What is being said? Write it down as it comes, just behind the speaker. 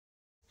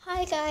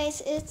Hi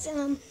guys, it's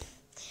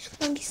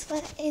Mommy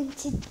Sweat, and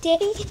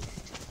today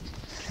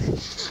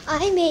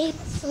I made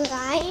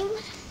slime,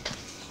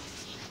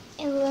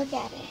 and look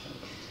at it.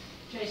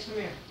 Chase, come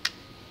here.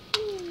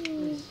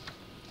 Please.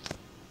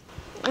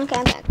 Okay,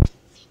 I'm back.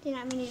 Did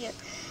not mean to do.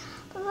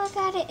 But look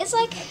at it. It's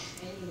like.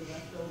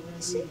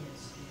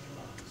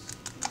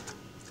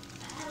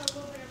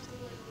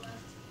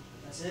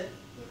 That's it?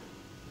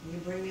 Can you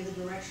bring me the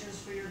directions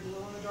for your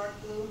glow-in-the-dark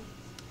glue?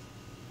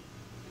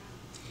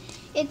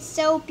 It's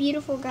so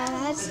beautiful,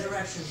 guys. The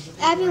directions.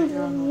 I've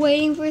been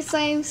waiting for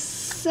slime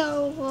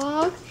so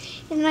long,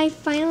 and I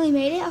finally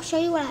made it. I'll show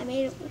you what I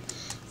made it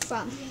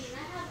from.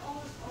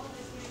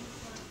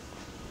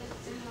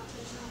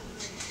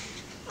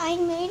 I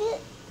made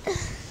it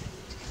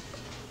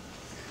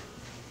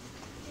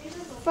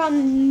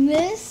from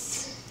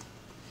this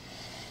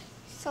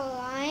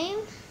slime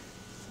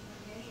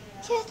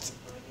kit,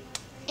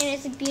 and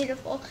it's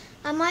beautiful.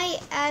 I might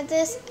add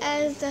this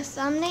as the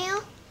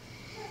thumbnail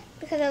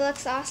because it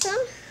looks awesome.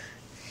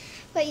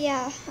 But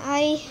yeah,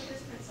 finally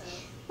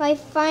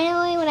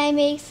when I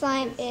make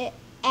slime, it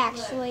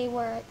actually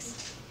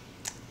works.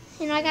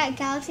 And I got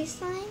galaxy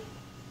slime.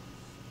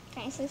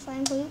 Can I say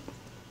slime glue?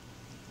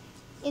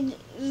 It's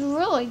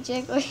really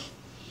jiggly.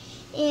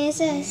 And it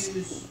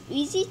says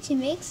easy to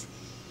mix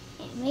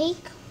and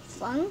make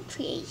fun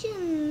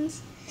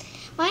creations.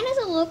 Mine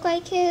doesn't look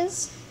like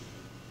his,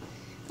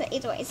 but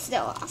either way, it's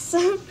still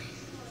awesome.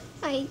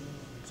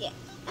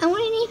 I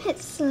want to name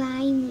it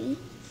Slimy.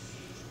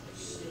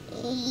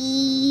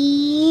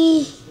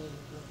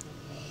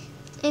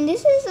 And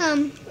this is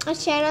a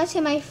shout out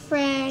to my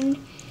friend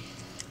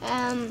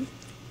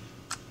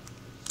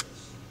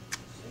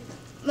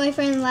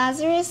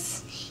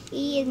Lazarus.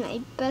 He is my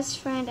best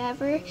friend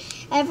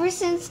ever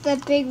since the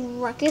big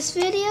ruckus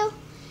video.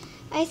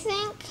 I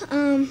think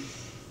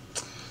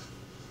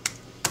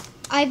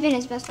I've been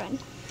his best friend,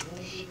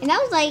 and that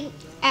was like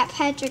at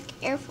Patrick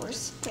Air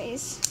Force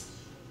Base.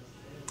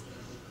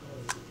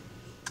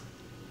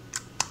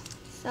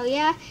 So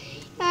yeah,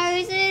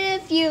 guys,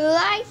 if you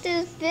like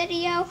this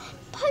video,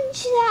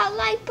 punch that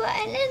like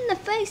button in the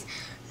face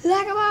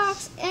like a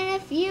box. And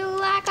if you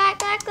like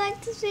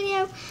this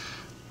video,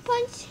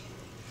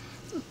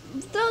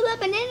 throw the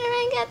banana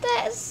and get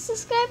that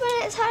subscribe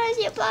button as hard as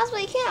you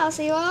possibly can. I'll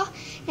see you all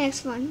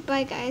next one.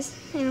 Bye, guys.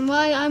 And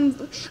while I'm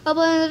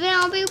uploading the video,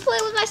 I'll be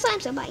playing with my slime,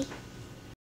 so bye.